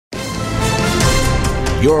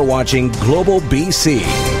You're watching Global BC.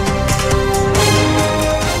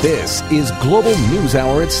 This is Global News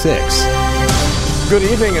Hour at 6. Good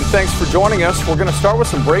evening and thanks for joining us. We're going to start with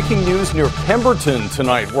some breaking news near Pemberton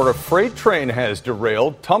tonight, where a freight train has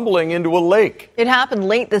derailed, tumbling into a lake. It happened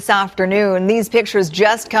late this afternoon. These pictures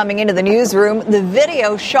just coming into the newsroom. The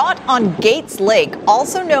video shot on Gates Lake,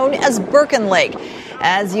 also known as Birken Lake.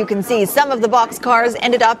 As you can see, some of the boxcars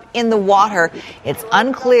ended up in the water. It's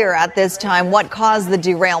unclear at this time what caused the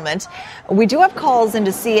derailment. We do have calls into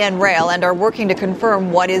CN Rail and are working to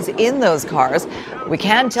confirm what is in those cars. We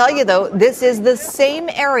can tell you, though, this is the same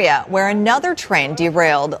area where another train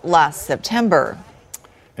derailed last September.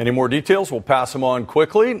 Any more details? We'll pass them on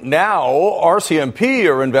quickly. Now, RCMP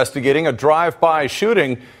are investigating a drive-by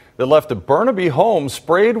shooting that left a Burnaby home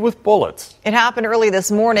sprayed with bullets. It happened early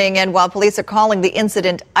this morning, and while police are calling the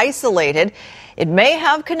incident isolated, it may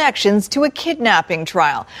have connections to a kidnapping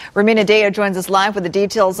trial. Rumina Daya joins us live with the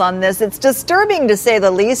details on this. It's disturbing to say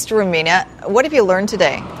the least, Rumina. What have you learned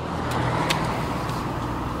today?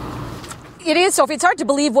 It is, Sophie. It's hard to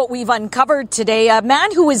believe what we've uncovered today. A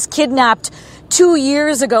man who was kidnapped 2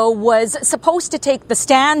 years ago was supposed to take the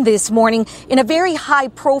stand this morning in a very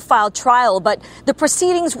high-profile trial, but the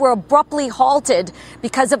proceedings were abruptly halted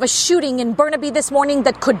because of a shooting in Burnaby this morning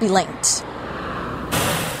that could be linked.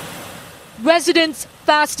 Residents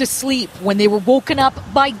fast asleep when they were woken up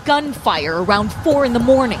by gunfire around 4 in the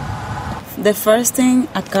morning. The first thing,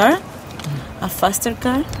 a car, a faster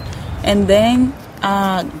car, and then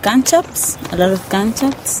gunshots, a lot of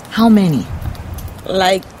gunshots. How many?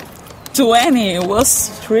 Like 20. It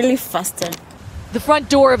was really faster. The front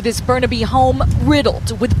door of this Burnaby home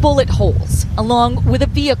riddled with bullet holes, along with a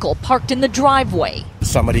vehicle parked in the driveway.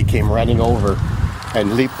 Somebody came running over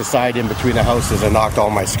and leaped aside in between the houses and knocked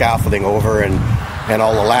all my scaffolding over and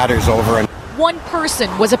all the ladders over. And one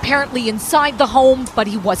person was apparently inside the home, but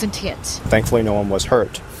he wasn't hit. Thankfully, no one was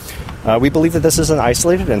hurt. We believe that this is an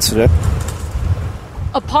isolated incident.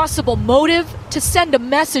 A possible motive to send a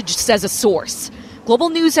message, says a source. Global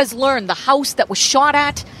News has learned the house that was shot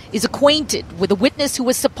at is acquainted with a witness who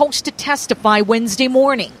was supposed to testify Wednesday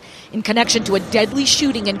morning in connection to a deadly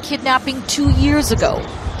shooting and kidnapping 2 years ago.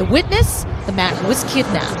 The witness, the man who was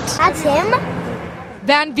kidnapped. That's him?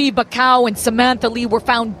 Van V. Bacau and Samantha Lee were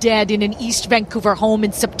found dead in an East Vancouver home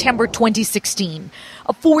in September 2016.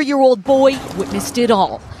 A 4-year-old boy witnessed it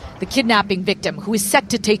all. The kidnapping victim, who is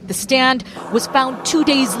set to take the stand, was found 2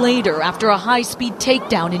 days later after a high-speed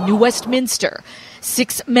takedown in New Westminster.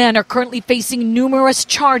 6 men are currently facing numerous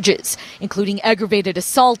charges, including aggravated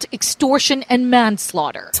assault, extortion, and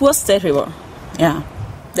manslaughter. It was terrible. Yeah.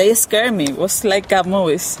 They scared me. It was like a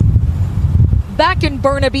movie. Back in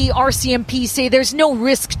Burnaby, RCMP say there's no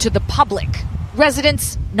risk to the public.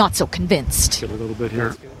 Residents, not so convinced. Get a little bit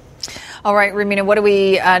here. All right, Rumina, what do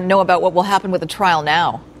we know about what will happen with the trial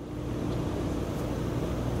now?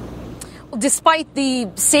 Despite the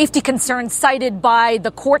safety concerns cited by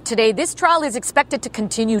the court today, this trial is expected to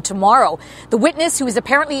continue tomorrow. The witness, who is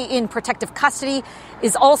apparently in protective custody,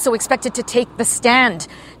 is also expected to take the stand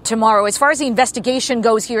tomorrow. As far as the investigation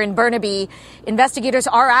goes here in Burnaby, investigators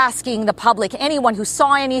are asking the public, anyone who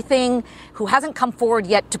saw anything, who hasn't come forward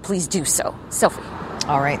yet, to please do so. Sophie.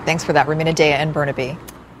 All right. Thanks for that, Rumina Daya in Burnaby.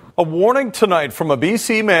 A warning tonight from a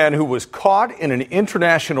BC man who was caught in an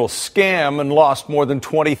international scam and lost more than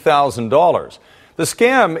 $20,000. The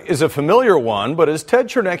scam is a familiar one, but as Ted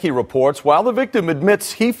Chernecki reports, while the victim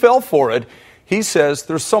admits he fell for it, he says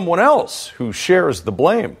there's someone else who shares the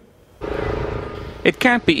blame. It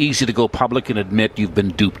can't be easy to go public and admit you've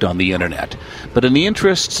been duped on the internet. But in the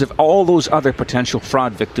interests of all those other potential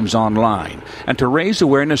fraud victims online, and to raise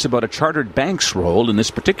awareness about a chartered bank's role in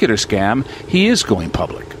this particular scam, he is going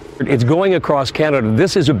public. It's going across Canada.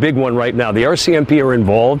 This is a big one right now. The RCMP are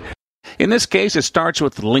involved. In this case, it starts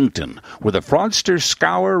with LinkedIn, where the fraudsters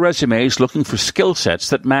scour resumes looking for skill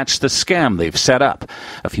sets that match the scam they've set up.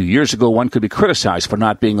 A few years ago, one could be criticized for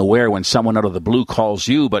not being aware when someone out of the blue calls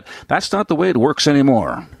you, but that's not the way it works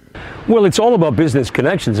anymore. Well, it's all about business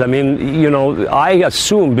connections. I mean, you know, I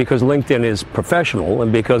assume because LinkedIn is professional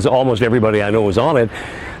and because almost everybody I know is on it,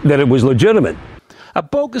 that it was legitimate. A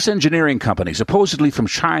bogus engineering company, supposedly from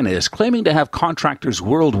China, is claiming to have contractors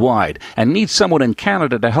worldwide and needs someone in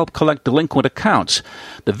Canada to help collect delinquent accounts.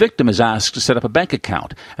 The victim is asked to set up a bank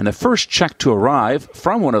account, and the first check to arrive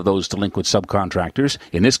from one of those delinquent subcontractors,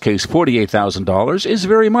 in this case $48,000, is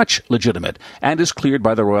very much legitimate and is cleared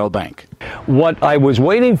by the Royal Bank. What I was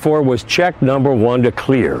waiting for was check number 1 to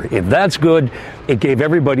clear. If that's good, it gave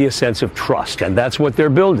everybody a sense of trust, and that's what they're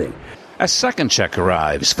building. A second check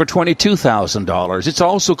arrives for $22,000. It's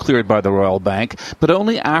also cleared by the Royal Bank, but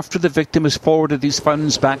only after the victim has forwarded these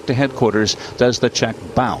funds back to headquarters does the check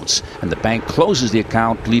bounce, and the bank closes the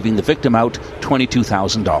account, leaving the victim out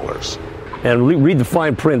 $22,000. And read the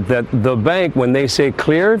fine print that the bank, when they say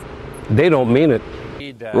cleared, they don't mean it.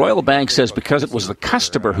 Royal Bank says because it was the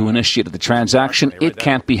customer who initiated the transaction, it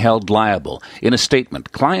can't be held liable. In a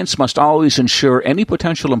statement, clients must always ensure any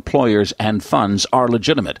potential employers and funds are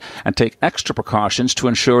legitimate and take extra precautions to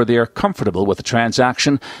ensure they are comfortable with the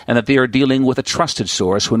transaction and that they are dealing with a trusted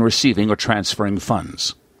source when receiving or transferring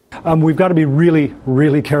funds. We've got to be really,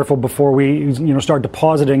 really careful before we, start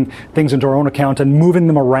depositing things into our own account and moving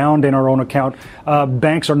them around in our own account.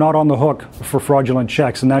 Banks are not on the hook for fraudulent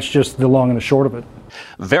checks, and that's just the long and the short of it.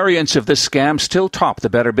 Variants of this scam still top the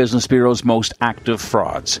Better Business Bureau's most active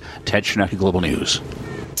frauds. Ted Chernecki, Global News.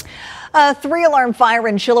 A 3-alarm fire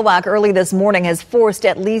in Chilliwack early this morning has forced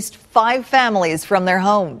at least 5 families from their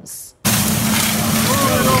homes.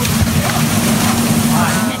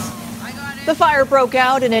 The fire broke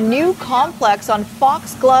out in a new complex on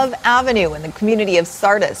Foxglove Avenue in the community of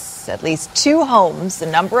Sardis. At least 2 homes, a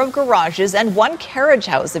number of garages, and 1 carriage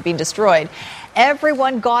house have been destroyed.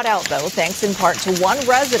 Everyone got out, though, thanks in part to one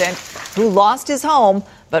resident who lost his home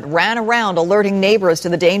but ran around alerting neighbors to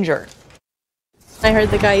the danger. I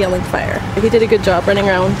heard the guy yelling fire. He did a good job running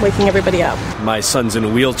around, waking everybody up. My son's in a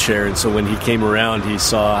wheelchair, and so when he came around, he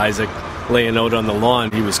saw Isaac laying out on the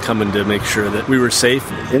lawn. He was coming to make sure that we were safe.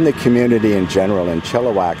 In the community in general, in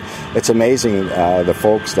Chilliwack, it's amazing the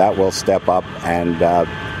folks that will step up and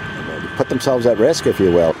put themselves at risk, if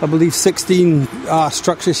you will. I believe 16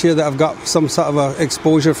 structures here that have got some sort of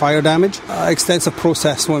exposure, fire damage. Extensive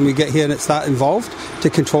process when we get here and it's that involved to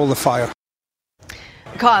control the fire.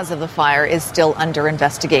 The cause of the fire is still under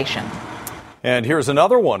investigation. And here's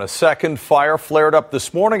another one. A second fire flared up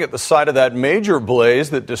this morning at the site of that major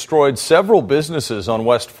blaze that destroyed several businesses on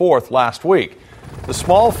West 4th last week. The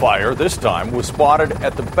small fire, this time, was spotted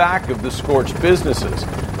at the back of the scorched businesses.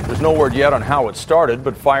 There's no word yet on how it started,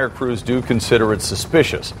 but fire crews do consider it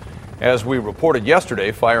suspicious. As we reported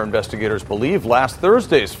yesterday, fire investigators believe last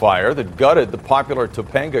Thursday's fire that gutted the popular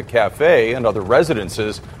Topanga Cafe and other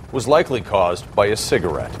residences was likely caused by a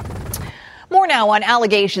cigarette. More now on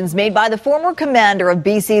allegations made by the former commander of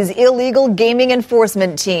BC's illegal gaming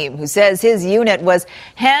enforcement team, who says his unit was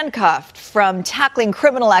handcuffed from tackling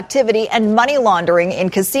criminal activity and money laundering in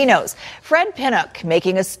casinos. Fred Pinnock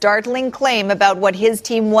making a startling claim about what his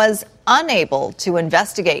team was unable to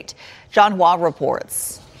investigate. John Hua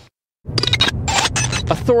reports.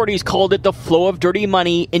 Authorities called it the flow of dirty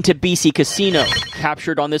money into BC casinos,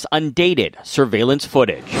 captured on this undated surveillance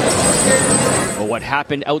footage. But what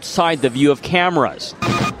happened outside the view of cameras?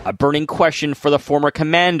 A burning question for the former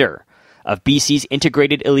commander of BC's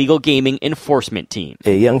Integrated Illegal Gaming Enforcement Team.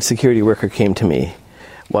 A young security worker came to me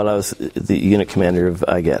while I was the unit commander of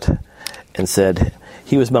IGET and said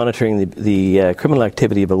he was monitoring the criminal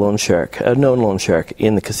activity of a loan shark, a known loan shark,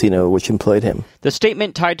 in the casino which employed him. The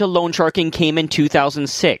statement tied to loan sharking came in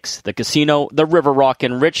 2006, the casino, the River Rock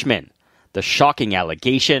in Richmond. The shocking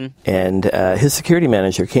allegation. And his security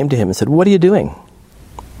manager came to him and said, "What are you doing?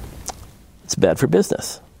 It's bad for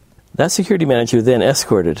business." That security manager then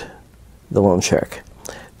escorted the loan shark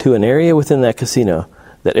to an area within that casino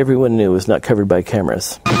that everyone knew was not covered by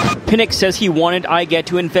cameras. Pinnock says he wanted IGET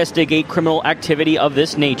to investigate criminal activity of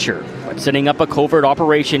this nature, but setting up a covert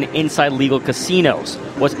operation inside legal casinos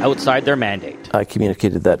was outside their mandate. I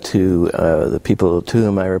communicated that to the people to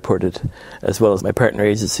whom I reported, as well as my partner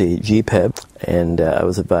agency, GPEB, and I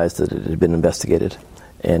was advised that it had been investigated,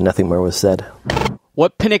 and nothing more was said.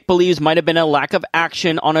 What Pinnock believes might have been a lack of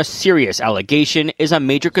action on a serious allegation is a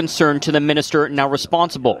major concern to the minister now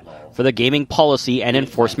responsible for the gaming policy and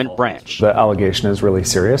enforcement branch. The allegation is really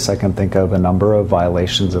serious. I can think of a number of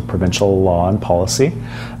violations of provincial law and policy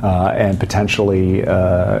and potentially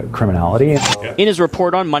criminality. In his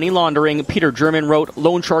report on money laundering, Peter German wrote,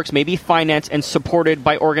 loan sharks may be financed and supported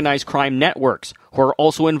by organized crime networks who are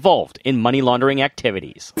also involved in money laundering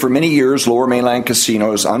activities. For many years, Lower Mainland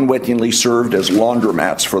casinos unwittingly served as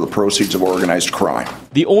laundromats for the proceeds of organized crime.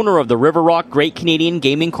 The owner of the River Rock Great Canadian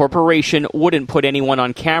Gaming Corporation wouldn't put anyone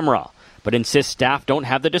on camera, but insists staff don't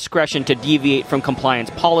have the discretion to deviate from compliance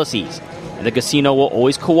policies, and the casino will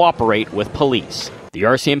always cooperate with police. The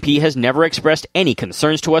RCMP has never expressed any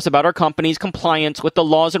concerns to us about our company's compliance with the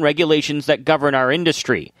laws and regulations that govern our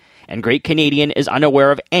industry, and Great Canadian is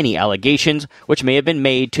unaware of any allegations which may have been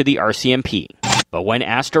made to the RCMP. But when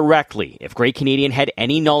asked directly if Great Canadian had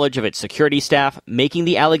any knowledge of its security staff making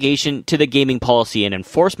the allegation to the Gaming Policy and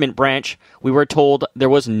Enforcement Branch, we were told there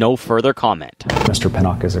was no further comment. Mr.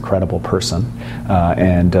 Pinnock is a credible person,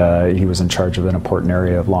 and he was in charge of an important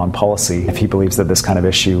area of law and policy. If he believes that this kind of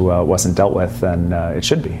issue wasn't dealt with, then it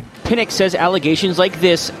should be. Pinnock says allegations like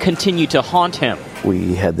this continue to haunt him.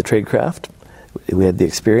 We had the tradecraft, we had the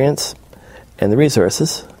experience, and the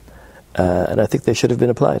resources, and I think they should have been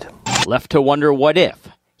applied. Left to wonder what if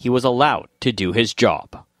he was allowed to do his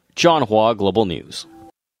job. John Hua, Global News.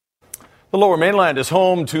 The Lower Mainland is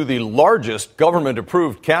home to the largest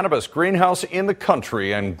government-approved cannabis greenhouse in the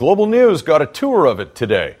country, and Global News got a tour of it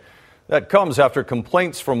today. That comes after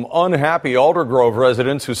complaints from unhappy Aldergrove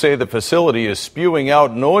residents who say the facility is spewing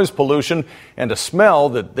out noise pollution and a smell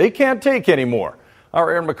that they can't take anymore. Our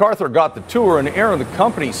Aaron MacArthur got the tour, and Aaron, the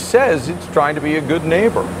company says it's trying to be a good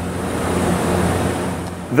neighbor.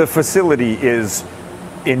 The facility is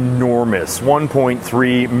enormous,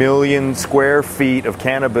 1.3 million square feet of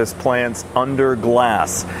cannabis plants under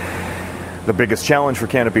glass. The biggest challenge for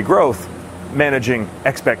Canopy Growth, managing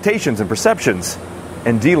expectations and perceptions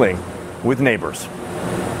and dealing with neighbors.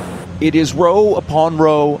 It is row upon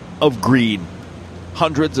row of green,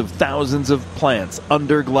 hundreds of thousands of plants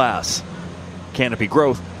under glass. Canopy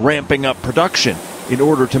Growth ramping up production in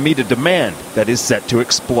order to meet a demand that is set to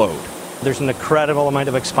explode. There's an incredible amount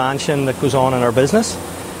of expansion that goes on in our business.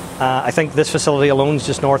 I think this facility alone is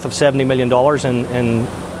just north of $70 million in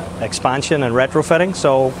expansion and retrofitting.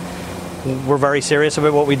 So we're very serious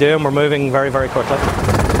about what we do, and we're moving very, very quickly.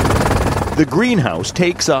 The greenhouse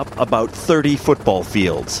takes up about 30 football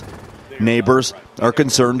fields. Neighbors are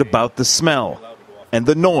concerned about the smell and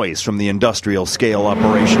the noise from the industrial scale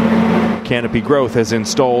operation. Canopy Growth has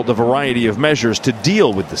installed a variety of measures to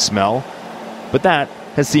deal with the smell, but that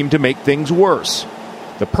has seemed to make things worse.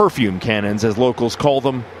 The perfume cannons, as locals call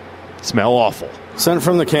them, smell awful. Scent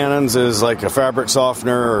from the cannons is like a fabric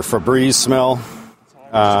softener or Febreze smell.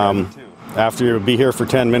 After you be here for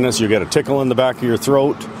 10 minutes, you get a tickle in the back of your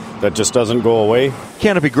throat that just doesn't go away.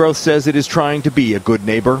 Canopy Growth says it is trying to be a good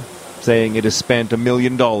neighbor, saying it has spent $1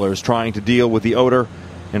 million trying to deal with the odor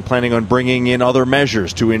and planning on bringing in other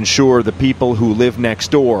measures to ensure the people who live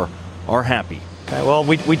next door are happy. Okay, well,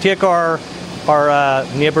 we take our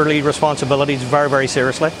neighbourly responsibilities very, very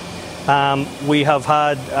seriously. We have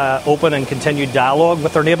had open and continued dialogue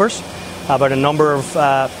with our neighbours about a number of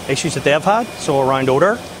issues that they have had, so around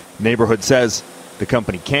odour. Neighbourhood says the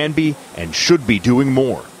company can be and should be doing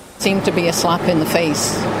more. Seemed to be a slap in the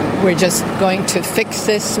face. We're just going to fix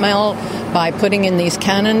this smell by putting in these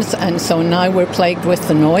cannons, and so now we're plagued with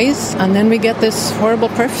the noise, and then we get this horrible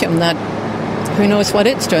perfume that who knows what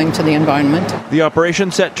it's doing to the environment. The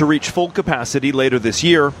operation set to reach full capacity later this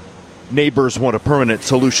year. Neighbors want a permanent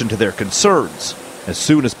solution to their concerns as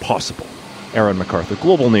soon as possible. Aaron MacArthur,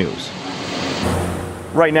 Global News.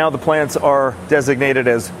 Right now, the plants are designated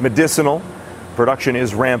as medicinal. Production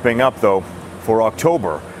is ramping up, though, for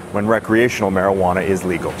October, when recreational marijuana is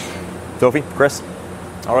legal. Sophie, Chris?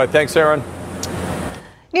 All right, thanks, Aaron.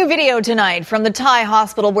 New video tonight from the Thai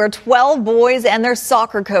hospital where 12 boys and their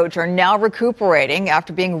soccer coach are now recuperating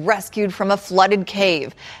after being rescued from a flooded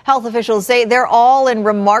cave. Health officials say they're all in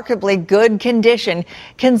remarkably good condition,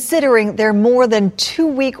 considering their more than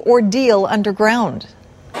 2-week ordeal underground.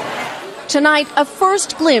 Tonight, a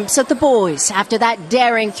first glimpse at the boys after that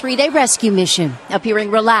daring 3-day rescue mission, appearing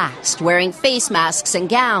relaxed, wearing face masks and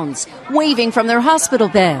gowns, waving from their hospital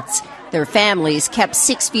beds. Their families kept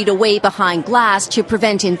 6 feet away behind glass to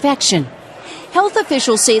prevent infection. Health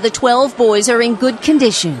officials say the 12 boys are in good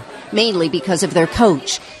condition, mainly because of their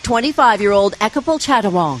coach, 25-year-old Ekapol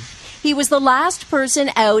Chatawong. He was the last person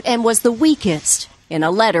out and was the weakest. In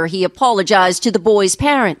a letter, he apologized to the boys'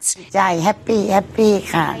 parents. His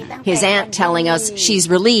aunt telling us she's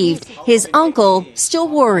relieved. His uncle still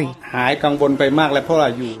worried.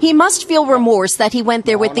 He must feel remorse that he went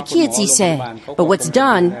there with the kids, he said. But what's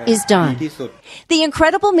done is done. The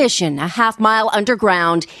incredible mission, a half-mile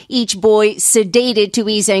underground, each boy sedated to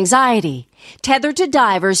ease anxiety. Tethered to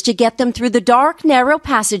divers to get them through the dark, narrow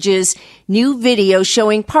passages. New video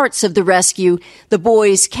showing parts of the rescue. The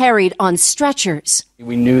boys carried on stretchers.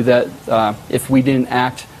 We knew that if we didn't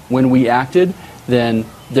act when we acted, then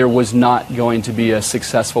there was not going to be a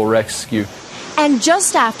successful rescue. And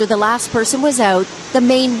just after the last person was out, the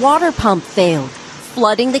main water pump failed,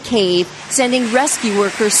 flooding the cave, sending rescue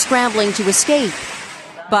workers scrambling to escape.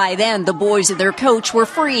 By then, the boys and their coach were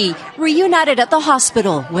free, reunited at the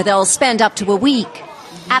hospital, where they'll spend up to a week.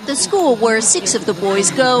 At the school where 6 of the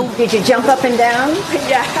boys go... Did you jump up and down?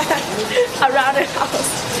 Yeah, around the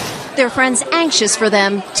house. Their friends anxious for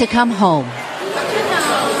them to come home.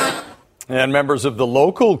 And members of the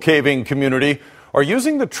local caving community are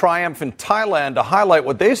using the triumph in Thailand to highlight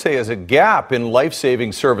what they say is a gap in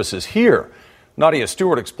life-saving services here. Nadia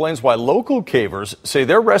Stewart explains why local cavers say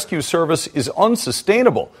their rescue service is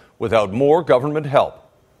unsustainable without more government help.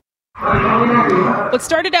 What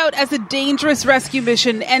started out as a dangerous rescue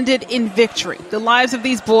mission ended in victory. The lives of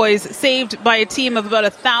these boys saved by a team of about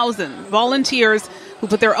 1,000 volunteers who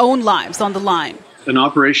put their own lives on the line. An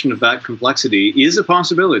operation of that complexity is a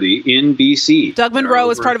possibility in BC. Doug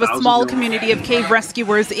Monroe is part of a small community of cave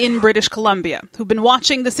rescuers in British Columbia who've been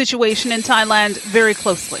watching the situation in Thailand very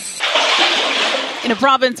closely. In a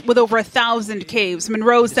province with over 1,000 caves,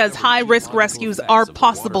 Monroe says high-risk rescues are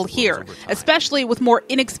possible here, especially with more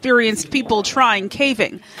inexperienced people trying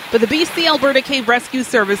caving. But the BC Alberta Cave Rescue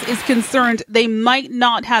Service is concerned they might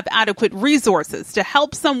not have adequate resources to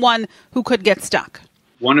help someone who could get stuck.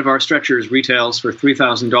 One of our stretchers retails for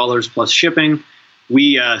 $3,000 plus shipping.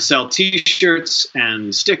 We sell T-shirts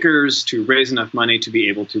and stickers to raise enough money to be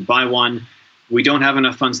able to buy one. We don't have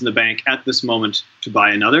enough funds in the bank at this moment to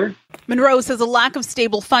buy another. Monroe says a lack of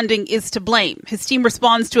stable funding is to blame. His team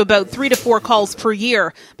responds to about 3 to 4 calls per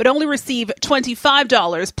year, but only receive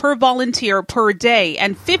 $25 per volunteer per day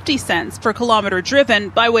and 50 cents per kilometre driven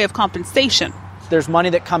by way of compensation. There's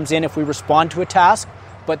money that comes in if we respond to a task,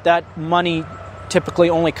 but that money typically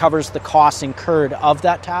only covers the costs incurred of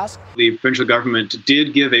that task. The provincial government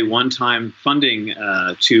did give a one-time funding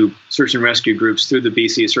to search and rescue groups through the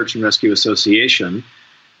BC Search and Rescue Association.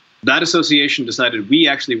 That association decided we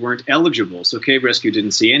actually weren't eligible, so Cave Rescue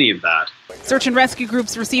didn't see any of that. Search and rescue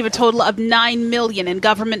groups receive a total of $9 million in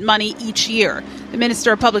government money each year. The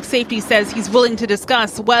Minister of Public Safety says he's willing to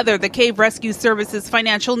discuss whether the Cave Rescue Service's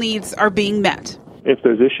financial needs are being met. If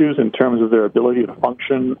there's issues in terms of their ability to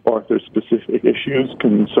function, or if there's specific issues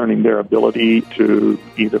concerning their ability to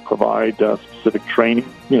either provide specific training,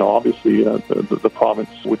 obviously the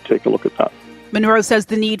province would take a look at that. Monroe says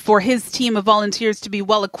the need for his team of volunteers to be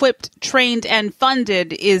well-equipped, trained and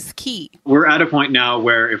funded is key. We're at a point now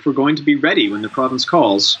where if we're going to be ready when the province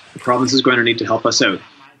calls, the province is going to need to help us out.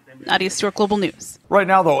 Nadia Stewart, Global News. Right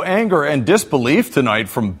now, though, anger and disbelief tonight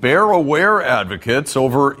from bear-aware advocates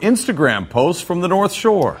over Instagram posts from the North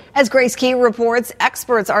Shore. As Grace Key reports,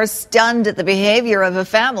 experts are stunned at the behavior of a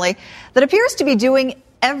family that appears to be doing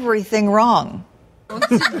everything wrong.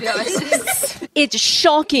 It's a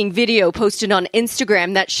shocking video posted on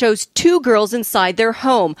Instagram that shows 2 girls inside their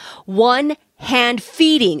home, one hand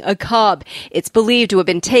feeding a cub. It's believed to have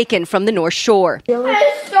been taken from the North Shore.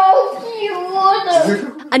 It's so cute.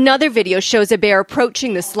 Another video shows a bear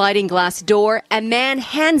approaching the sliding glass door. A man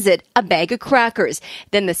hands it a bag of crackers.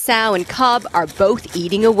 Then the sow and cub are both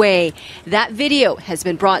eating away. That video has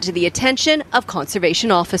been brought to the attention of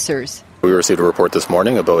conservation officers. We received a report this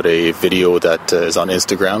morning about a video that is on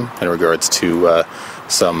Instagram in regards to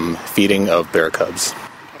some feeding of bear cubs.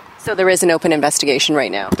 So there is an open investigation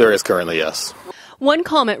right now? There is currently, yes. One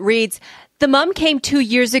comment reads, "The mom came 2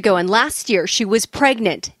 years ago and last year she was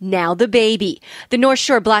pregnant. Now the baby." The North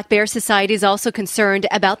Shore Black Bear Society is also concerned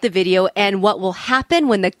about the video and what will happen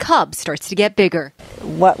when the cub starts to get bigger.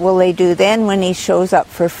 What will they do then when he shows up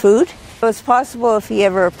for food? It's possible if he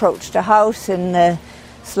ever approached a house and the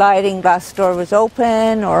sliding glass door was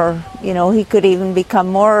open, or, he could even become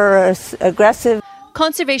more aggressive.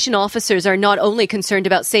 Conservation officers are not only concerned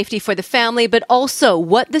about safety for the family, but also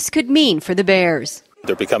what this could mean for the bears.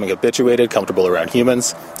 They're becoming habituated, comfortable around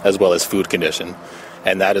humans, as well as food condition.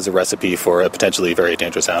 And that is a recipe for a potentially very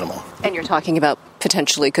dangerous animal. And you're talking about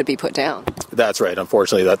potentially could be put down. That's right.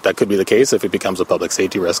 Unfortunately, that could be the case if it becomes a public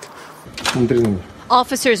safety risk.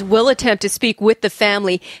 Officers will attempt to speak with the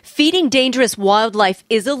family. Feeding dangerous wildlife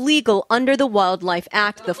is illegal under the Wildlife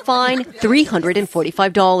Act. The fine,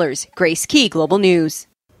 $345. Grace Key, Global News.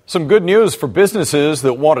 Some good news for businesses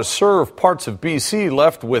that want to serve parts of BC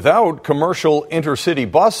left without commercial intercity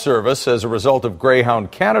bus service as a result of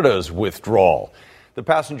Greyhound Canada's withdrawal. The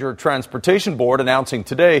Passenger Transportation Board announcing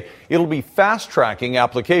today it'll be fast-tracking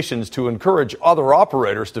applications to encourage other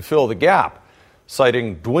operators to fill the gap.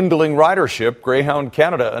 Citing dwindling ridership, Greyhound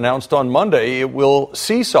Canada announced on Monday it will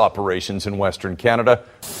cease operations in Western Canada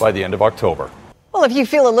by the end of October. Well, if you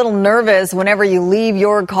feel a little nervous whenever you leave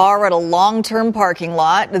your car at a long-term parking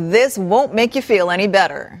lot, this won't make you feel any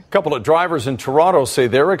better. A couple of drivers in Toronto say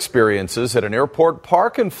their experiences at an airport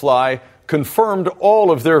park and fly confirmed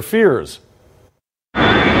all of their fears.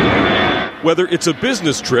 Whether it's a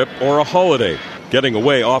business trip or a holiday, getting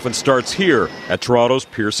away often starts here at Toronto's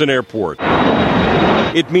Pearson Airport.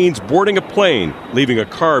 It means boarding a plane, leaving a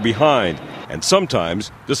car behind, and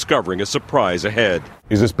sometimes discovering a surprise ahead.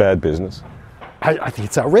 Is this bad business? I think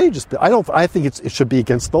it's outrageous. But I think it should be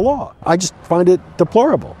against the law. I just find it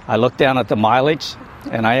deplorable. I looked down at the mileage,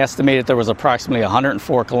 and I estimated there was approximately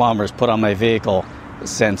 104 kilometers put on my vehicle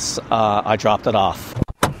since I dropped it off.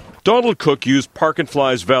 Donald Cook used Park and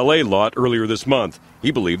Fly's valet lot earlier this month.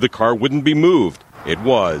 He believed the car wouldn't be moved. It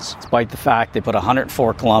was. Despite the fact they put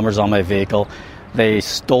 104 kilometers on my vehicle, they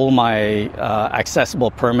stole my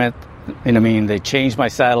accessible permit. They changed my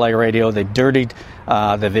satellite radio. They dirtied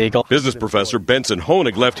the vehicle. Business professor Benson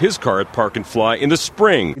Honig left his car at Park and Fly in the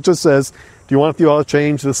spring. It just says, do you want the oil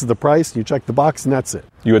change? This is the price. You check the box and that's it.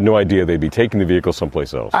 You had no idea they'd be taking the vehicle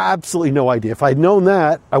someplace else? Absolutely no idea. If I'd known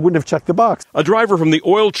that, I wouldn't have checked the box. A driver from the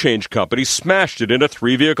oil change company smashed it in a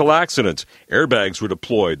 3-vehicle accident. Airbags were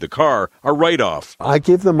deployed. The car, a write-off. I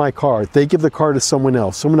give them my car. They give the car to someone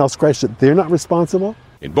else. Someone else crashed it. They're not responsible?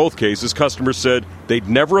 In both cases, customers said they'd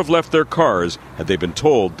never have left their cars had they been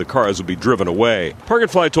told the cars would be driven away. Park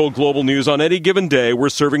and Fly told Global News on any given day we're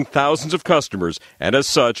serving thousands of customers and as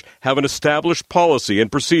such have an established policy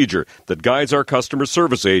and procedure that guides our customer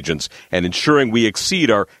service agents and ensuring we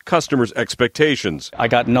exceed our customers' expectations. I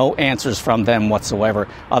got no answers from them whatsoever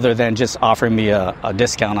other than just offering me a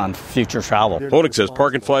discount on future travel. Honig says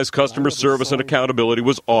Park and Fly's customer service and accountability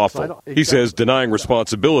was awful. He says denying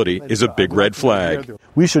responsibility is a big red flag.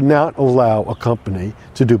 We should not allow a company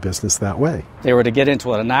to do business that way. If they were to get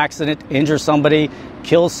into an accident, injure somebody,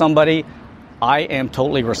 kill somebody, I am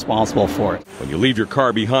totally responsible for it. When you leave your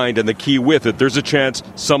car behind and the key with it, there's a chance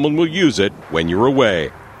someone will use it when you're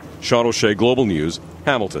away. Sean O'Shea, Global News,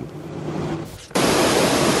 Hamilton.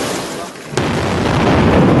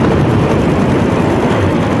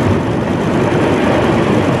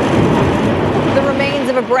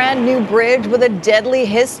 A brand new bridge with a deadly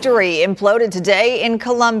history imploded today in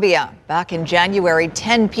Colombia. Back in January,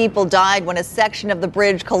 10 people died when a section of the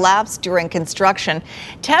bridge collapsed during construction.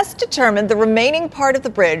 Tests determined the remaining part of the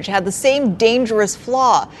bridge had the same dangerous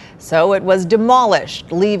flaw, so it was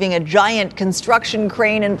demolished, leaving a giant construction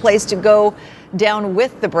crane in place to go down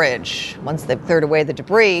with the bridge. Once they've cleared away the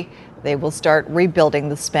debris, they will start rebuilding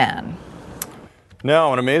the span.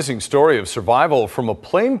 Now, an amazing story of survival from a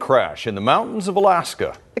plane crash in the mountains of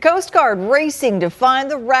Alaska. The Coast Guard racing to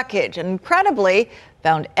find the wreckage and incredibly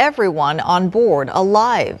found everyone on board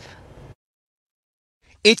alive.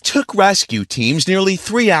 It took rescue teams nearly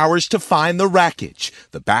 3 hours to find the wreckage,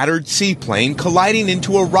 the battered seaplane colliding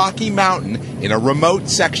into a rocky mountain in a remote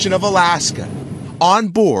section of Alaska. On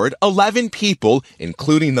board, 11 people,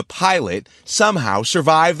 including the pilot, somehow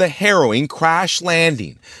survived the harrowing crash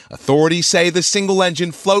landing. Authorities say the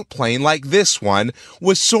single-engine float plane like this one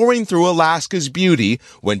was soaring through Alaska's beauty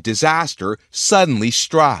when disaster suddenly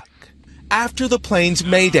struck. After the plane's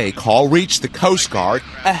Mayday call reached the Coast Guard,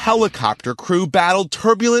 a helicopter crew battled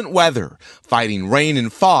turbulent weather, fighting rain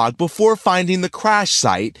and fog before finding the crash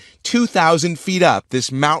site 2,000 feet up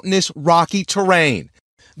this mountainous, rocky terrain.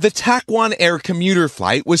 The TAC 1 air commuter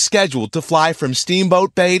flight was scheduled to fly from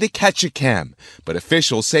Steamboat Bay to Ketchikan, but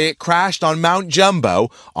officials say it crashed on Mount Jumbo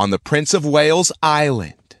on the Prince of Wales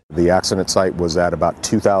Island. The accident site was at about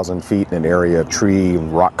 2,000 feet in an area of tree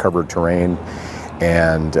and rock-covered terrain,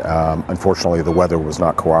 and unfortunately the weather was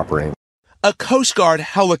not cooperating. A Coast Guard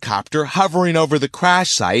helicopter hovering over the crash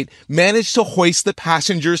site managed to hoist the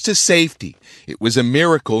passengers to safety. It was a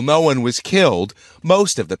miracle no one was killed,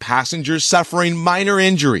 most of the passengers suffering minor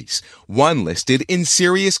injuries, one listed in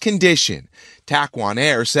serious condition. TAC 1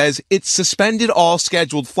 Air says it suspended all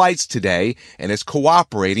scheduled flights today and is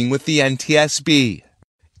cooperating with the NTSB.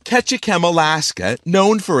 Ketchikan, Alaska,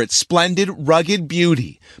 known for its splendid, rugged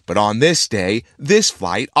beauty. But on this day, this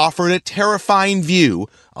flight offered a terrifying view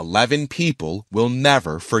 11 people will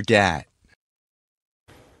never forget.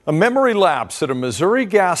 A memory lapse at a Missouri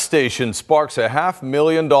gas station sparks a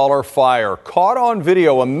 $500,000 fire. Caught on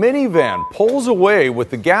video, a minivan pulls away with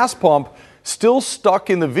the gas pump still stuck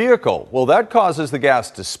in the vehicle. Well, that causes the gas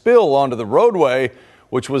to spill onto the roadway,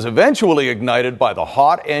 which was eventually ignited by the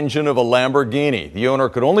hot engine of a Lamborghini. The owner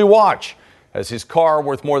could only watch as his car,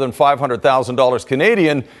 worth more than $500,000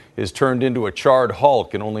 Canadian, is turned into a charred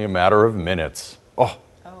hulk in only a matter of minutes. Oh,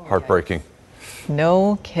 heartbreaking.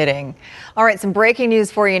 No kidding. All right, some breaking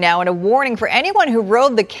news for you now and a warning for anyone who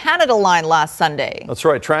rode the Canada Line last Sunday. That's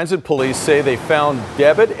right. Transit police say they found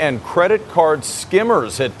debit and credit card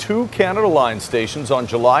skimmers at 2 Canada Line stations on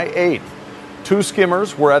July 8th. 2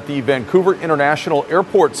 skimmers were at the Vancouver International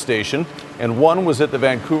Airport station, and one was at the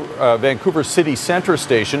Vancouver City Centre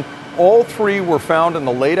station. All 3 were found in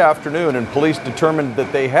the late afternoon, and police determined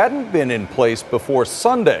that they hadn't been in place before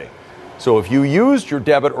Sunday. So if you used your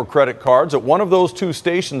debit or credit cards at one of those 2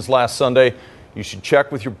 stations last Sunday, You should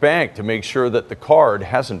check with your bank to make sure that the card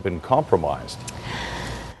hasn't been compromised.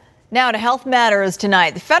 Now to Health Matters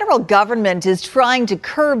tonight. The federal government is trying to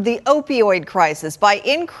curb the opioid crisis by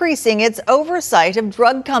increasing its oversight of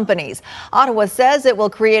drug companies. Ottawa says it will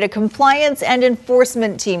create a compliance and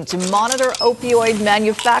enforcement team to monitor opioid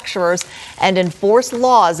manufacturers and enforce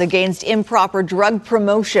laws against improper drug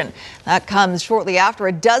promotion. That comes shortly after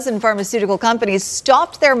a dozen pharmaceutical companies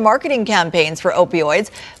stopped their marketing campaigns for opioids,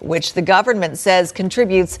 which the government says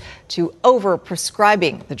contributes to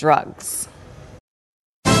overprescribing the drugs.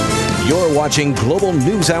 You're watching Global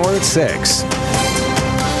News Hour at 6.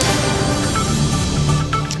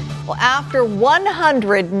 Well, after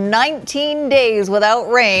 119 days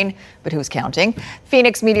without rain, but who's counting?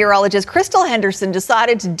 Phoenix meteorologist Crystal Henderson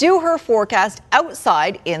decided to do her forecast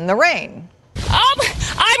outside in the rain.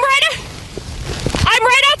 I'm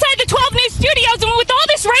right outside the 12 News studios, and with all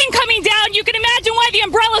this rain coming down, you can imagine why the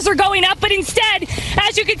umbrellas are going up, but instead,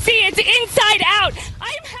 as you can see, it's inside out.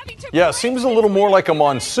 I am having to... Yeah, seems a little more like a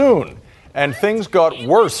monsoon, and things got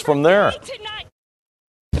worse from there. First,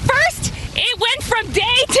 it went from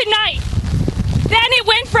day to night. Then it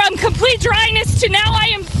went from complete dryness to now I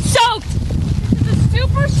am soaked. This is a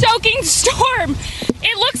super soaking storm.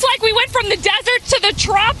 It looks like we went from the desert to the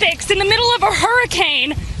tropics in the middle of a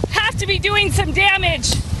hurricane. Have to be doing some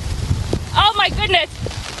damage. Oh my goodness.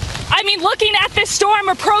 I mean, looking at this storm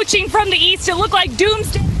approaching from the east, it looked like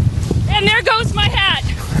doomsday. And there goes my hat.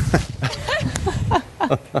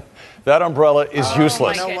 That umbrella is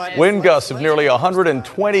useless. Wind gusts of nearly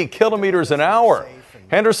 120 kilometers an hour.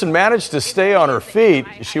 Henderson managed to stay on her feet.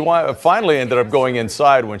 She finally ended up going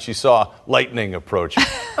inside when she saw lightning approaching.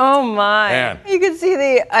 Oh my. Man. You can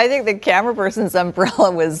see I think the camera person's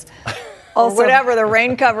umbrella was... Also, whatever, the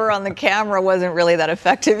rain cover on the camera wasn't really that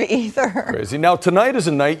effective either. Crazy. Now, tonight is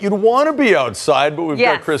a night you'd want to be outside, but we've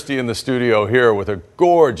got Christy in the studio here with a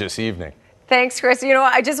gorgeous evening. Thanks, Chris. You know,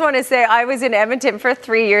 I just want to say I was in Edmonton for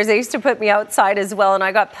 3 years. They used to put me outside as well, and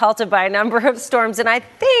I got pelted by a number of storms. And I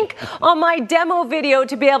think on my demo video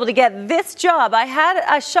to be able to get this job, I had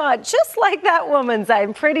a shot just like that woman's,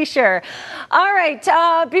 I'm pretty sure. All right,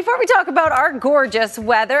 before we talk about our gorgeous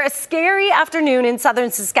weather, a scary afternoon in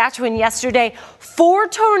southern Saskatchewan yesterday. 4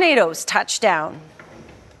 tornadoes touched down.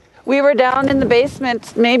 We were down in the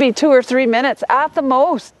basement maybe 2 or 3 minutes at the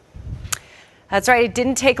most. That's right. It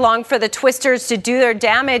didn't take long for the twisters to do their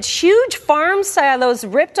damage. Huge farm silos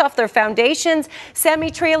ripped off their foundations.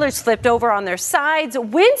 Semi-trailers flipped over on their sides.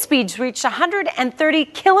 Wind speeds reached 130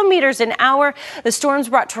 kilometers an hour. The storms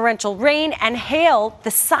brought torrential rain and hail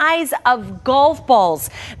the size of golf balls.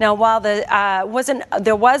 Now, while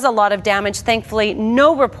there was a lot of damage, thankfully,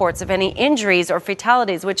 no reports of any injuries or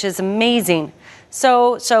fatalities, which is amazing.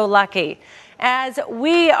 So lucky. As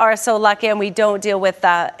we are so lucky and we don't deal with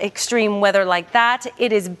extreme weather like that.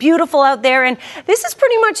 It is beautiful out there, and this is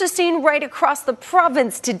pretty much a scene right across the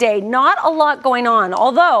province today. Not a lot going on,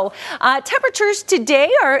 although temperatures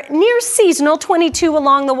today are near seasonal, 22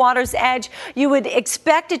 along the water's edge. You would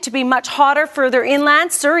expect it to be much hotter further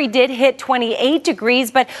inland. Surrey did hit 28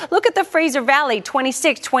 degrees, but look at the Fraser Valley,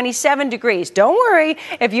 26, 27 degrees. Don't worry,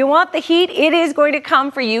 if you want the heat, it is going to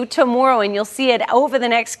come for you tomorrow, and you'll see it over the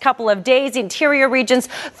next couple of days. Interior regions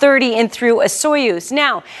 30 and through Osoyoos.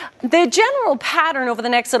 Now, the general pattern over the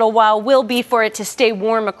next little while will be for it to stay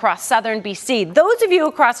warm across southern BC. Those of you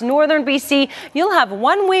across northern BC, you'll have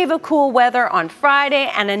one wave of cool weather on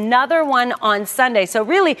Friday and another one on Sunday. So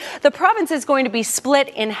really, the province is going to be split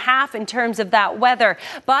in half in terms of that weather.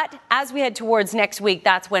 But as we head towards next week,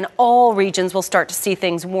 that's when all regions will start to see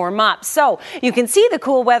things warm up. So you can see the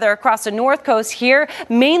cool weather across the north coast here,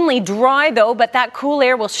 mainly dry though, but that cool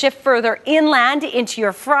air will shift further inland into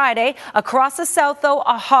your Friday. Across the south, though,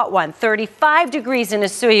 a hot one, 35 degrees in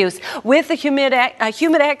Osoyoos with the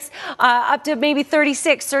humidex up to maybe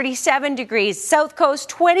 36, 37 degrees. South coast,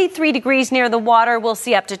 23 degrees near the water. We'll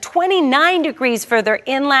see up to 29 degrees further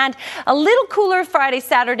inland. A little cooler Friday,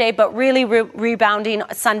 Saturday, but really rebounding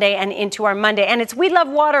Sunday and into our Monday. And it's We Love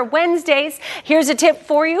Water Wednesdays. Here's a tip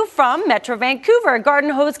for you from Metro Vancouver. A garden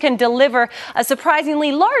hose can deliver a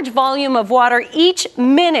surprisingly large volume of water each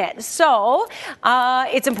minute. So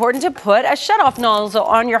it's important to put a shutoff nozzle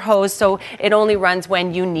on your hose so it only runs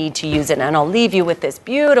when you need to use it. And I'll leave you with this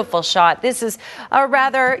beautiful shot. This is a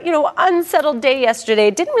rather, unsettled day yesterday.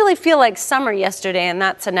 It didn't really feel like summer yesterday, and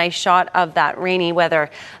that's a nice shot of that rainy weather.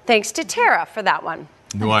 Thanks to Tara for that one.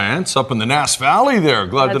 New Ants up in the Nass Valley there.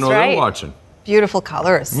 Glad to know they're watching. Beautiful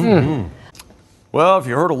colors. Mm-hmm. Well, if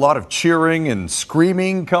you heard a lot of cheering and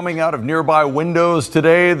screaming coming out of nearby windows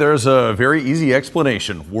today, there's a very easy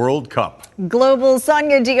explanation. World Cup. Global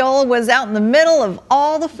Sonia Diol was out in the middle of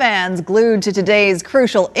all the fans glued to today's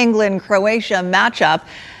crucial England-Croatia matchup.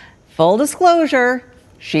 Full disclosure,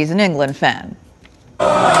 she's an England fan.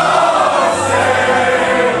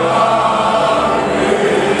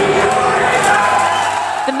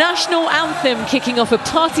 The national anthem kicking off a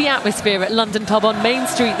party atmosphere at London Pub on Main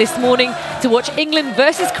Street this morning to watch England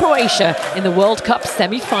versus Croatia in the World Cup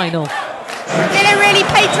semi-final. Feeling really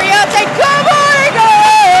patriotic. Come on,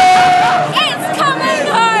 England! It's coming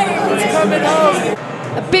home! It's coming home!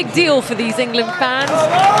 A big deal for these England fans.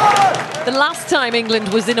 The last time England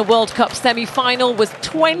was in a World Cup semi-final was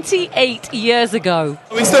 28 years ago.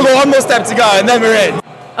 We've still got one more step to go and then we're in.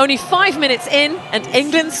 Only 5 minutes in and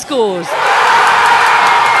England scores.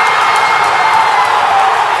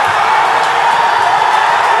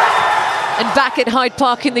 And back at Hyde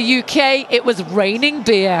Park in the UK, it was raining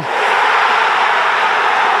beer.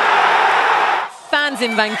 Fans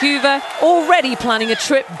in Vancouver already planning a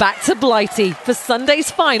trip back to Blighty for Sunday's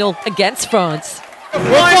final against France.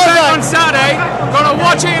 Flying back on Saturday, gonna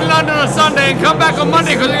watch it in London on Sunday and come back on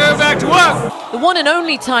Monday because we go back to work. The one and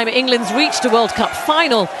only time England's reached a World Cup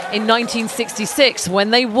final in 1966 when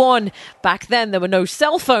they won. Back then there were no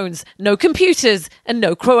cell phones, no computers and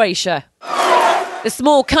no Croatia. The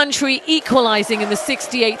small country equalising in the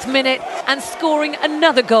 68th minute and scoring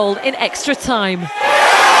another goal in extra time.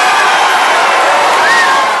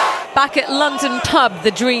 Back at London Pub,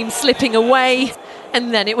 the dream slipping away,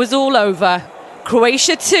 and then it was all over.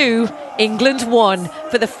 Croatia 2, England 1.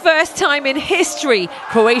 For the first time in history,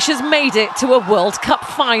 Croatia's made it to a World Cup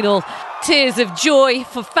final. Tears of joy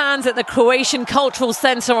for fans at the Croatian Cultural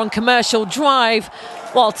Centre on Commercial Drive,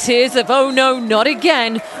 while tears of oh no, not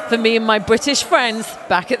again for me and my British friends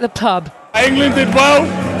back at the pub. England did well,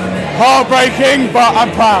 heartbreaking, but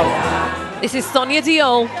I'm proud. This is Sonia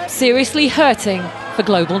Diol, seriously hurting for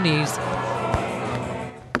Global News.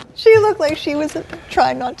 She looked like she was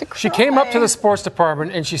trying not to cry. She came up to the sports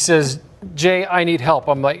department and she says, Jay, I need help.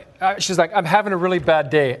 I'm like, she's like, I'm having a really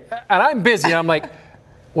bad day. And I'm busy. And I'm like,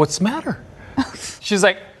 what's the matter? She's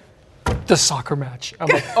like, the soccer match. I'm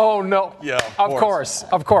like, oh no. Yeah, of course.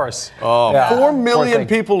 Oh, Yeah. 4 million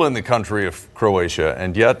people in the country of Croatia,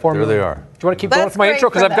 and yet there they are. Do you want to keep going with my intro?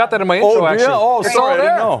 Because I've got that in my intro, actually. Yeah? Oh, it's sorry, all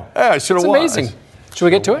there. I didn't know. Yeah, I should have won. It's amazing. Should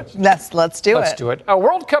we get to it? Let's do it. Let's do it. A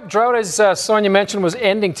World Cup drought, as Sonia mentioned, was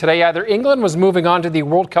ending today. Either England was moving on to the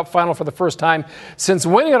World Cup final for the first time since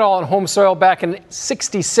winning it all on home soil back in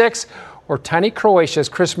 '66, or tiny Croatia, as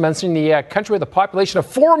Chris mentioned, the country with a population of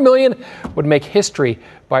 4 million, would make history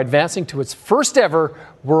by advancing to its first ever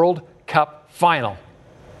World Cup final.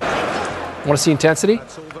 Want to see intensity?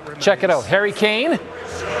 Check it out. Harry Kane,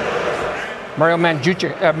 Mario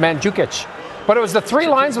Mandzukic. But it was the three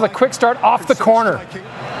lines with a quick start off the corner.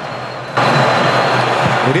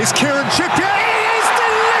 It is Kieran Trippier. It is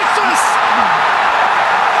delicious!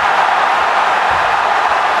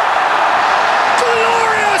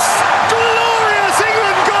 Glorious! Glorious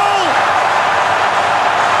England goal!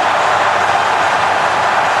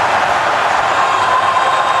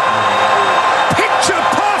 Picture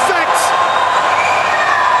perfect!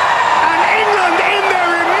 And England in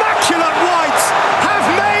their immaculate whites have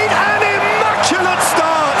made an immaculate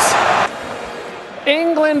start!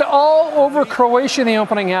 England all over Croatia in the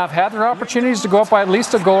opening half. Had their opportunities to go up by at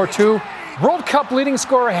least a goal or two. World Cup leading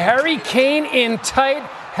scorer Harry Kane in tight.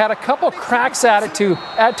 Had a couple cracks at it to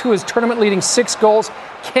add to his tournament leading 6 goals.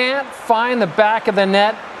 Can't find the back of the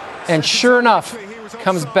net. And sure enough,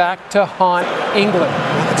 comes back to haunt England.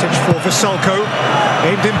 Rakitic for Vasilko.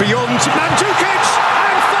 Aimed in beyond Mandzukic.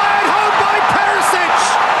 And fired home by Perisic.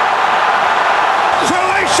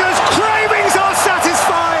 Croatia's cravings are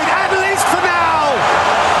satisfied, at least for now.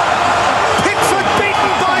 Pickford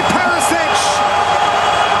beaten by Perisic.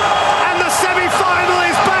 And the semi-final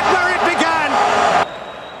is back where it began.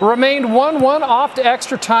 Remained 1-1 off to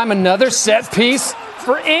extra time. Another set piece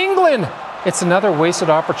for England. It's another wasted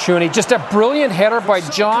opportunity. Just a brilliant header by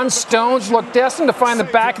John Stones. Looked destined to find the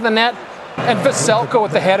back of the net. And Vasilko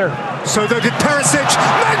with the header. So though did Perisic.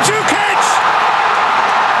 Mandzukic!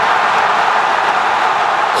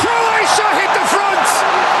 Croatia hit the front!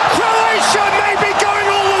 Croatia may be going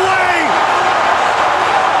all the way!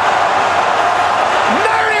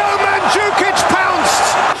 Mario Mandzukic pounced!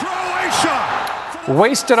 Croatia!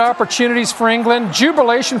 Wasted opportunities for England.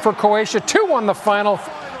 Jubilation for Croatia. 2-1 the final.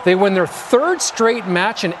 They win their 3rd straight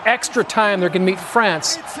match in extra time. They're going to meet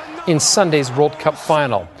France in Sunday's World Cup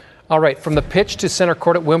final. All right, from the pitch to center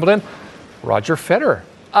court at Wimbledon, Roger Federer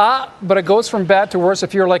But it goes from bad to worse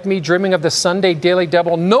if you're like me, dreaming of the Sunday Daily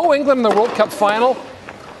Double. No England in the World Cup final,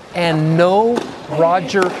 and no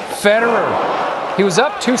Roger Federer. He was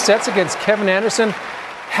up 2 sets against Kevin Anderson,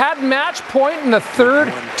 had match point in the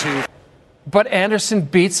third, but Anderson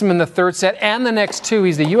beats him in the third set and the next two.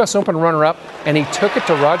 He's the U.S. Open runner-up, and he took it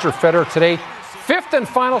to Roger Federer today. Fifth and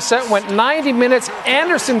final set went 90 minutes.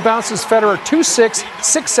 Anderson bounces Federer 2-6,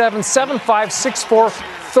 6-7, 7-5, 6-4,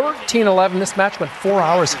 13-11. This match went 4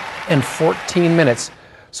 hours and 14 minutes.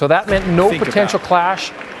 So that meant no potential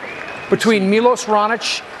clash between Milos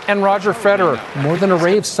Raonic and Roger Federer. More than a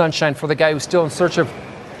ray of sunshine for the guy who's still in search of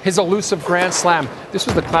his elusive Grand Slam. This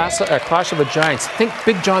was the clash of the giants. Think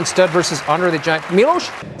Big John Studd versus Andre the Giant. Milos,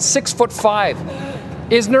 6'5".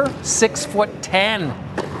 Isner, 6'10".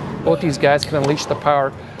 Both these guys can unleash the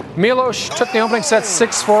power. Milos took the opening set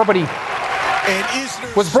 6-4, but he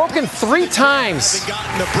was broken 3 times.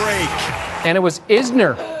 And it was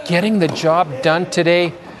Isner getting the job done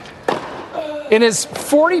today. In his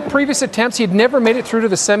 40 previous attempts, he'd never made it through to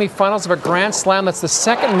the semifinals of a Grand Slam. That's the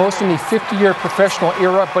second most in the 50-year professional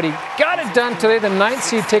era, but he got it done today. The 9th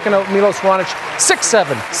seed taking out Milos Raonic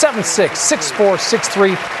 6-7, 7-6, 6-4,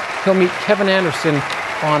 6-3. He'll meet Kevin Anderson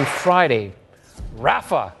on Friday.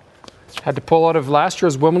 Rafa had to pull out of last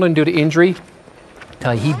year's Wimbledon due to injury.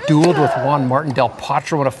 He dueled with Juan Martin Del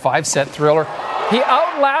Potro in a 5-set thriller. He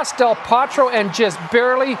outlasts Del Potro and just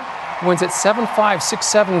barely wins it 7-5,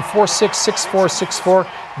 6-7, 4-6, 6-4,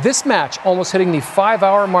 6-4. This match almost hitting the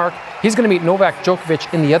 5-hour mark. He's going to meet Novak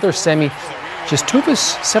Djokovic in the other semi. Just 2 of his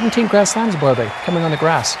 17 Grand Slams, by the way, coming on the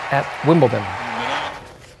grass at Wimbledon.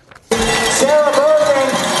 Sarah Bergen,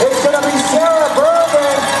 it's going to be Sarah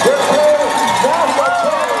Bergen.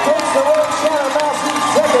 Takes the world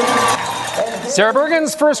second. Sarah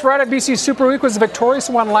Bergen's first ride at BC Super Week was a victorious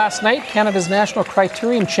one last night. Canada's national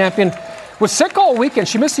criterium champion was sick all weekend.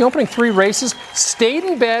 She missed the opening 3 races, stayed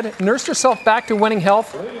in bed, nursed herself back to winning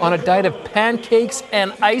health on a diet of pancakes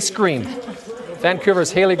and ice cream.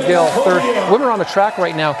 Vancouver's Haley Gill, third. Women are on the track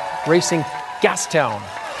right now, racing Gastown.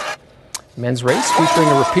 Men's race featuring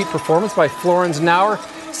a repeat performance by Florence Nauer.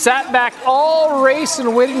 Sat back all race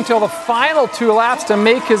and waited until the final 2 laps to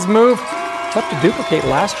make his move. Tough to duplicate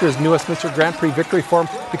last year's New Westminster Grand Prix victory for him,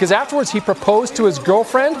 because afterwards he proposed to his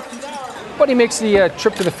girlfriend, but he makes the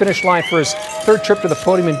trip to the finish line for his 3rd trip to the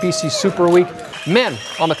podium in BC Super Week. Men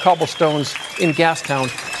on the cobblestones in Gastown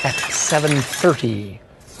at 7:30.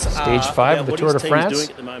 Stage 5 of the Tour de France.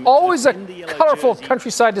 Always a colorful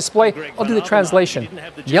countryside display. I'll do the translation.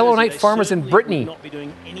 Yellowknife farmers in Brittany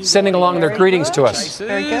sending along their greetings to us.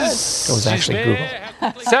 Very good. It was actually Google.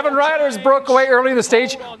 7 riders broke away early in the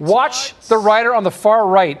stage. Watch the rider on the far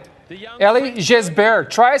right. Elie Gesbert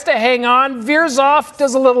tries to hang on, veers off,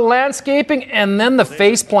 does a little landscaping, and then the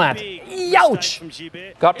face plant. Youch!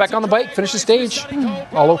 Got back on the bike, finished the stage.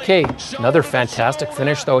 All okay. Another fantastic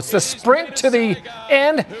finish, though. It's the sprint to the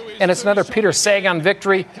end, and it's another Peter Sagan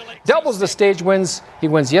victory. Doubles the stage wins. He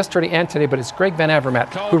wins yesterday and today, but it's Greg Van Avermaet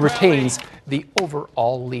who retains the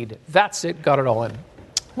overall lead. That's it. Got it all in.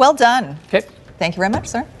 Well done. Okay. Thank you very much,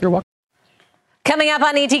 sir. You're welcome. Coming up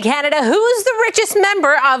on ET Canada, who's the richest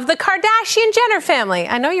member of the Kardashian-Jenner family?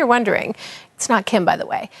 I know you're wondering. It's not Kim, by the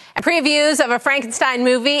way. And previews of a Frankenstein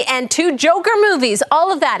movie and 2 Joker movies.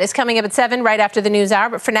 All of that is coming up at 7 right after the news hour.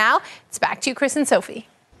 But for now, it's back to you, Chris and Sophie.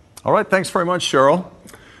 All right, thanks very much, Cheryl.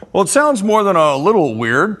 Well, it sounds more than a little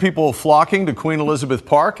weird. People flocking to Queen Elizabeth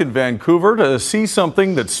Park in Vancouver to see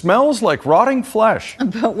something that smells like rotting flesh.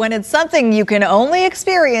 But when it's something you can only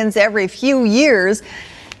experience every few years,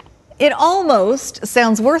 it almost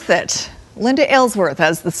sounds worth it. Linda Ellsworth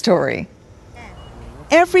has the story.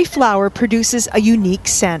 Every flower produces a unique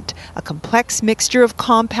scent, a complex mixture of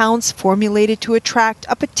compounds formulated to attract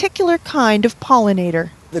a particular kind of pollinator.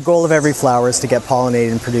 The goal of every flower is to get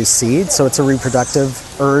pollinated and produce seeds, so it's a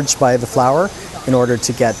reproductive urge by the flower in order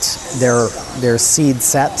to get their seed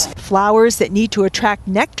set. Flowers that need to attract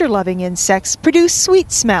nectar-loving insects produce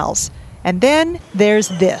sweet smells. And then there's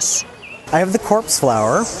this. I have the corpse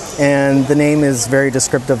flower, and the name is very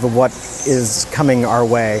descriptive of what is coming our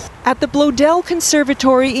way. At the Bloedel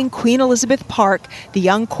Conservatory in Queen Elizabeth Park, the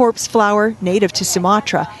young corpse flower, native to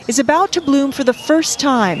Sumatra, is about to bloom for the first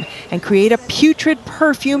time and create a putrid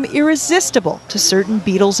perfume irresistible to certain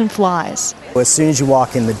beetles and flies. As soon as you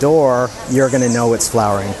walk in the door, you're going to know it's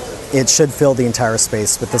flowering. it should fill the entire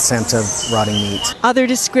space with the scent of rotting meat. Other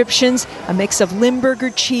descriptions, a mix of Limburger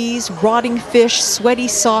cheese, rotting fish, sweaty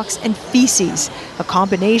socks, and feces, a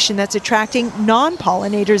combination that's attracting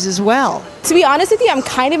non-pollinators as well. To be honest with you, I'm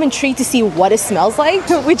kind of intrigued to see what it smells like.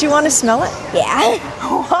 Would you want to smell it? Yeah.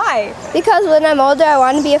 Why? Because when I'm older, I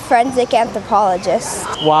want to be a forensic anthropologist.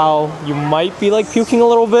 While you might be like puking a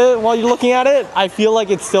little bit while you're looking at it, I feel like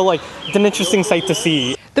it's still like it's an interesting sight to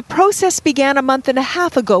see. The process began a month and a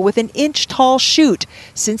half ago with an inch-tall shoot.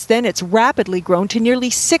 Since then, it's rapidly grown to nearly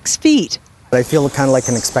 6 feet. I feel kind of like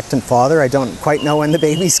an expectant father. I don't quite know when the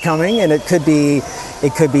baby's coming, and it could be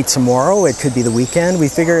tomorrow, it could be the weekend. We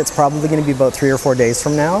figure it's probably going to be about 3 or 4 days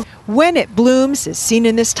from now. When it blooms, as seen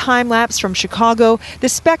in this time lapse from Chicago, the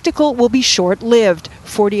spectacle will be short-lived,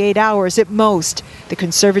 48 hours at most. The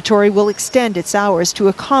conservatory will extend its hours to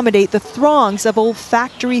accommodate the throngs of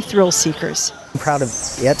olfactory thrill seekers. I'm proud of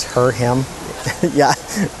it, her, him, yeah,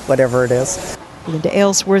 whatever it is. Linda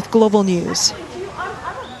Aylesworth, Global News.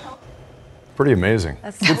 Pretty amazing.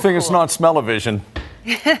 Good thing it's not smell-o-vision.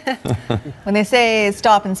 When they say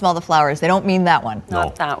stop and smell the flowers, they don't mean that one.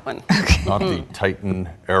 Not that one. Not the Titan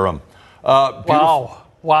arum. Wow.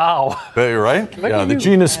 You're right? Look Yeah, at the you.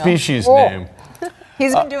 genus species name.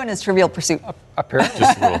 He's been doing his Trivial Pursuit. Apparently.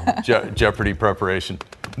 Just a little Jeopardy preparation.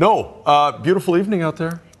 No, beautiful evening out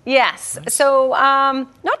there. Yes. So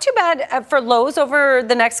not too bad for lows over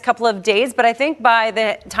the next couple of days, but I think by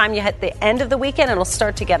the time you hit the end of the weekend, it'll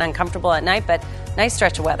start to get uncomfortable at night, but nice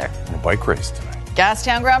stretch of weather. And a bike race tonight.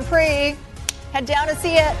 Gastown Grand Prix. Head down to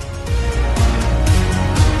see it.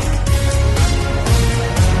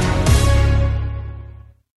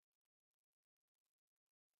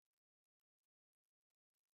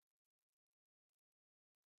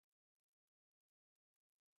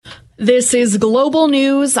 This is Global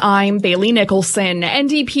News. I'm Bailey Nicholson.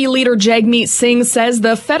 NDP leader Jagmeet Singh says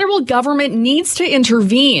the federal government needs to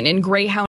intervene in Greyhound